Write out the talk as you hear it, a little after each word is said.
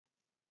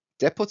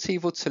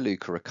Deportivo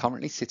Toluca are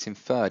currently sitting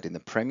third in the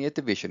Premier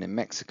Division in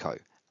Mexico,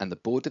 and the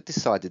board have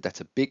decided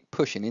that a big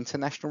push in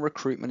international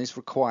recruitment is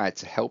required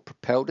to help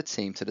propel the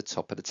team to the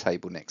top of the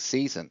table next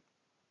season.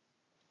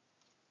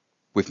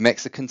 With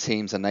Mexican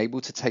teams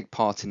unable to take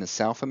part in the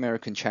South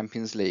American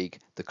Champions League,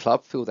 the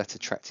club feel that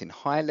attracting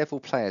high-level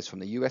players from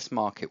the US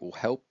market will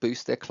help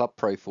boost their club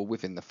profile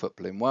within the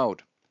footballing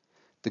world.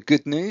 The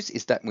good news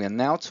is that we are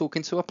now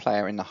talking to a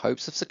player in the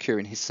hopes of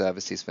securing his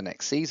services for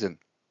next season.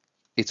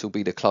 It will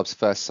be the club's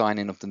first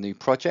signing of the new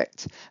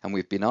project, and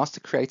we've been asked to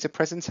create a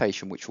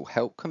presentation which will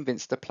help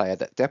convince the player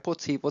that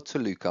Deportivo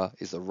Toluca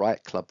is the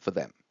right club for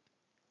them.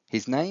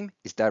 His name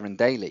is Darren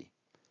Daly.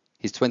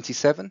 He's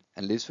 27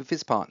 and lives with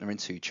his partner and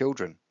 2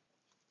 children.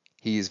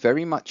 He is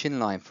very much in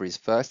line for his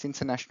first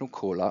international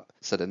call-up,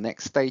 so the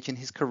next stage in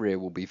his career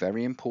will be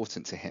very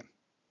important to him.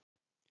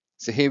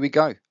 So here we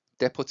go,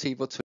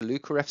 Deportivo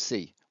Toluca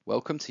FC,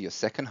 welcome to your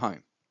second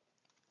home.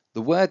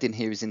 The word in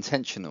here is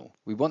intentional.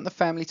 We want the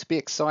family to be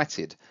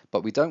excited,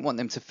 but we don't want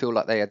them to feel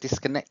like they are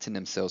disconnecting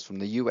themselves from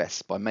the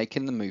US by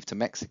making the move to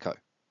Mexico.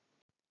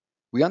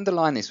 We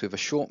underline this with a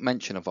short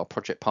mention of our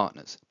project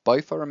partners.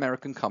 Both are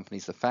American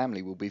companies the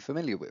family will be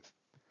familiar with.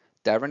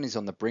 Darren is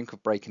on the brink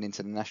of breaking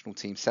into the national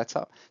team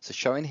setup, so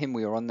showing him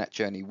we are on that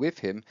journey with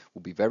him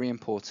will be very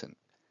important.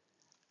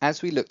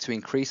 As we look to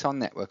increase our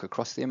network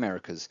across the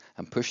Americas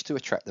and push to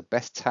attract the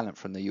best talent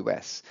from the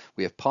US,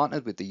 we have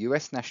partnered with the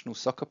US National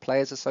Soccer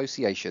Players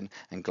Association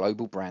and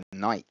global brand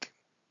Nike.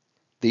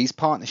 These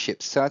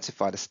partnerships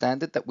certify the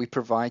standard that we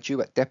provide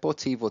you at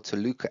Deportivo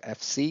Toluca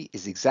FC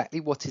is exactly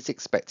what is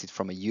expected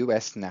from a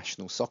US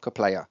national soccer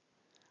player.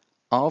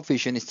 Our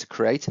vision is to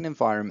create an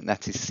environment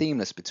that is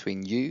seamless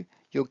between you,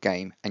 your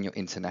game, and your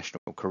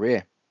international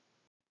career.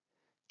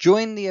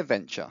 Join the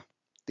adventure.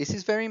 This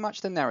is very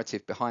much the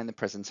narrative behind the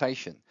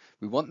presentation.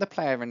 We want the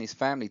player and his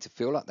family to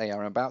feel like they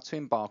are about to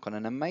embark on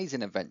an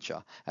amazing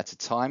adventure at a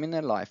time in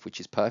their life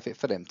which is perfect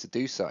for them to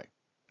do so.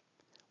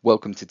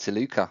 Welcome to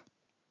Toluca,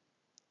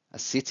 a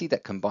city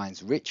that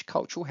combines rich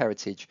cultural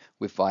heritage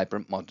with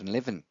vibrant modern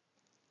living.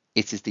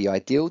 It is the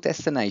ideal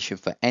destination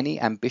for any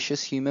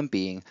ambitious human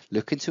being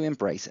looking to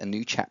embrace a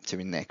new chapter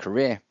in their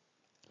career.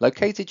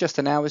 Located just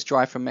an hour's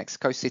drive from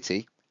Mexico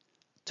City,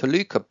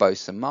 Toluca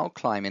boasts a mild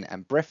climate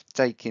and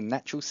breathtaking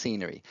natural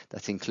scenery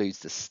that includes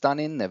the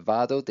stunning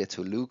Nevado de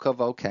Toluca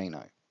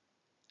volcano.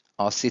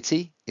 Our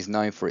city is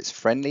known for its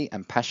friendly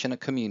and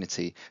passionate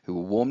community who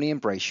will warmly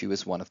embrace you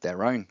as one of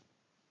their own.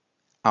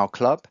 Our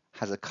club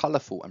has a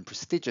colourful and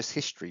prestigious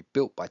history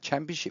built by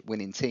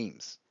championship-winning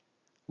teams.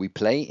 We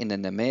play in the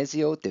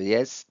Nemesio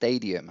 10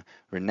 Stadium,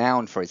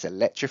 renowned for its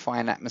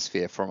electrifying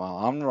atmosphere from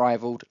our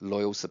unrivaled,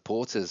 loyal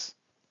supporters.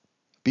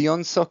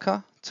 Beyond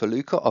soccer,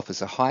 Toluca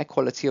offers a high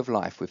quality of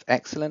life with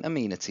excellent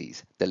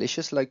amenities,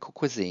 delicious local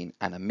cuisine,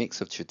 and a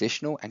mix of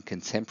traditional and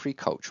contemporary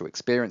cultural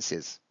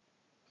experiences.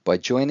 By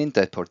joining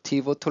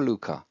Deportivo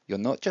Toluca, you're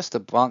not just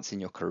advancing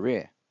your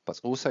career, but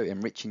also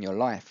enriching your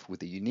life with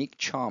the unique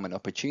charm and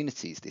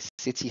opportunities this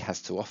city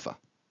has to offer.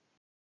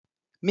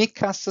 Mi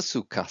casa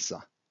su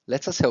casa.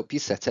 Let us help you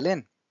settle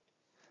in.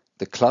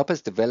 The club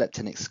has developed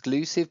an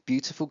exclusive,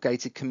 beautiful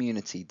gated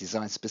community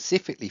designed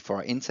specifically for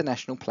our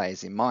international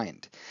players in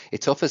mind.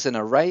 It offers an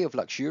array of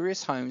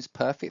luxurious homes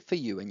perfect for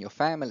you and your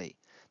family.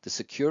 The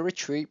secure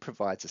retreat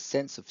provides a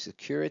sense of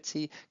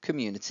security,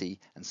 community,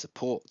 and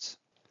support.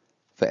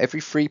 For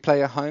every 3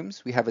 player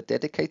homes, we have a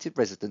dedicated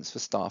residence for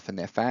staff and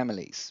their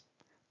families.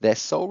 Their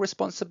sole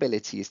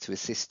responsibility is to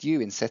assist you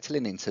in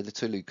settling into the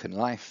Tolucan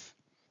life.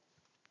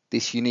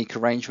 This unique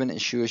arrangement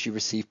ensures you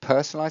receive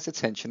personalised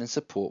attention and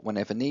support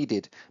whenever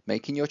needed,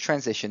 making your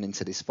transition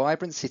into this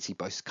vibrant city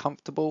both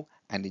comfortable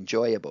and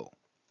enjoyable.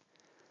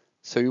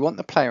 So we want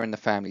the player and the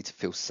family to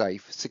feel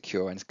safe,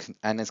 secure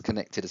and as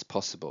connected as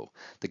possible.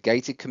 The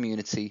gated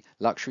community,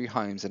 luxury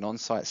homes and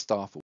on-site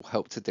staff will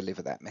help to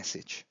deliver that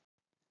message.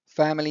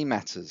 Family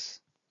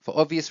matters. For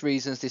obvious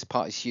reasons, this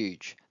part is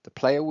huge. The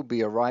player will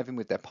be arriving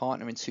with their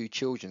partner and 2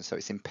 children, so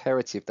it's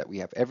imperative that we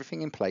have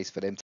everything in place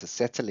for them to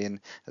settle in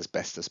as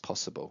best as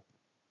possible.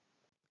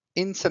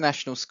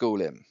 International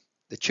schooling.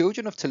 The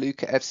children of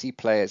Toluca FC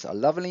players are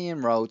lovingly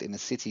enrolled in the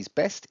city's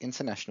best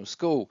international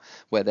school,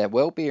 where their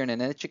well-being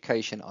and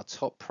education are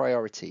top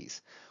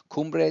priorities.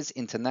 Cumbres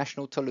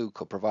International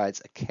Toluca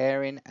provides a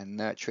caring and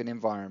nurturing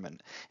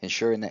environment,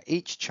 ensuring that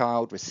each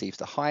child receives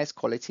the highest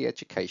quality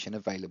education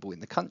available in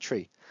the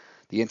country.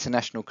 The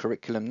international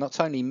curriculum not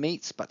only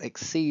meets but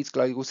exceeds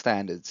global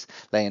standards,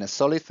 laying a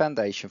solid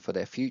foundation for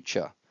their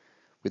future.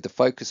 With the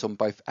focus on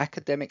both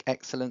academic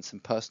excellence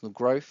and personal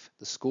growth,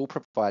 the school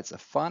provides a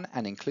fun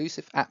and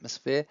inclusive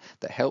atmosphere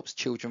that helps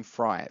children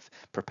thrive,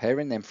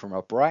 preparing them for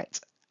a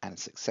bright and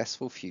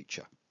successful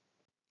future.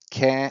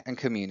 Care and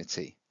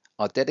community.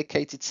 Our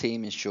dedicated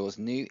team ensures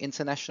new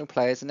international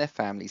players and their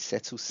families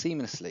settle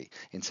seamlessly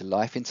into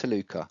life in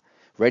Toluca,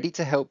 ready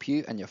to help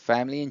you and your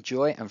family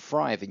enjoy and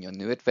thrive in your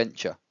new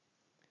adventure.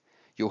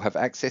 You'll have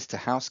access to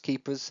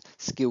housekeepers,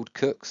 skilled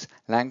cooks,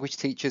 language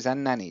teachers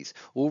and nannies,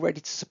 all ready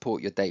to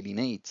support your daily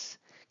needs.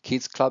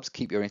 Kids clubs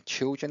keep your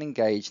children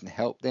engaged and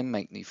help them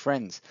make new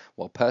friends,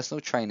 while personal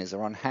trainers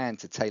are on hand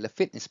to tailor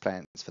fitness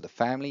plans for the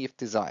family if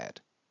desired.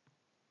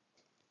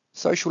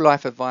 Social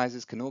life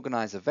advisors can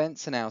organise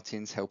events and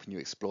outings helping you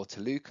explore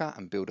Toluca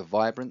and build a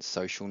vibrant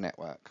social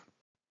network.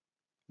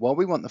 While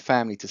we want the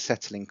family to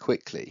settle in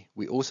quickly,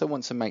 we also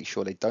want to make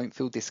sure they don't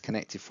feel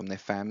disconnected from their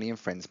family and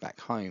friends back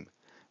home.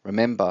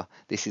 Remember,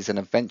 this is an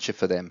adventure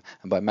for them,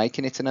 and by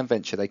making it an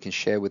adventure they can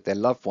share with their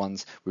loved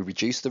ones, we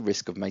reduce the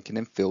risk of making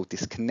them feel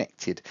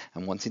disconnected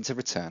and wanting to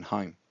return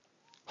home.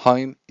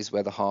 Home is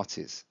where the heart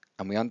is,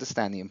 and we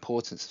understand the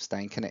importance of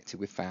staying connected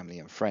with family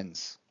and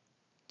friends.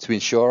 To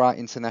ensure our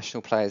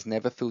international players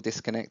never feel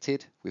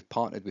disconnected, we've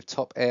partnered with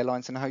top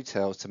airlines and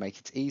hotels to make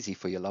it easy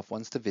for your loved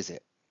ones to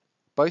visit.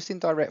 Boasting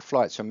direct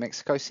flights from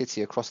Mexico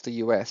City across the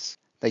US,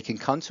 they can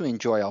come to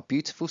enjoy our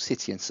beautiful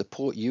city and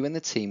support you and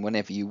the team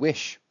whenever you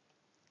wish.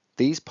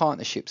 These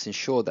partnerships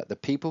ensure that the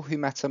people who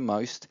matter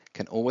most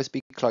can always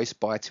be close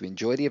by to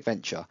enjoy the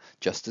adventure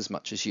just as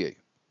much as you.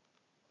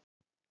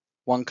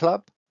 One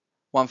club,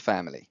 one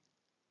family.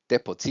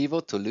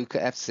 Deportivo Toluca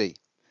FC.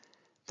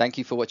 Thank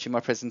you for watching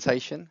my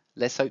presentation.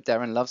 Let's hope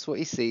Darren loves what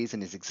he sees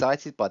and is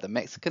excited by the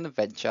Mexican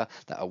adventure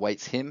that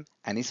awaits him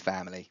and his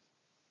family.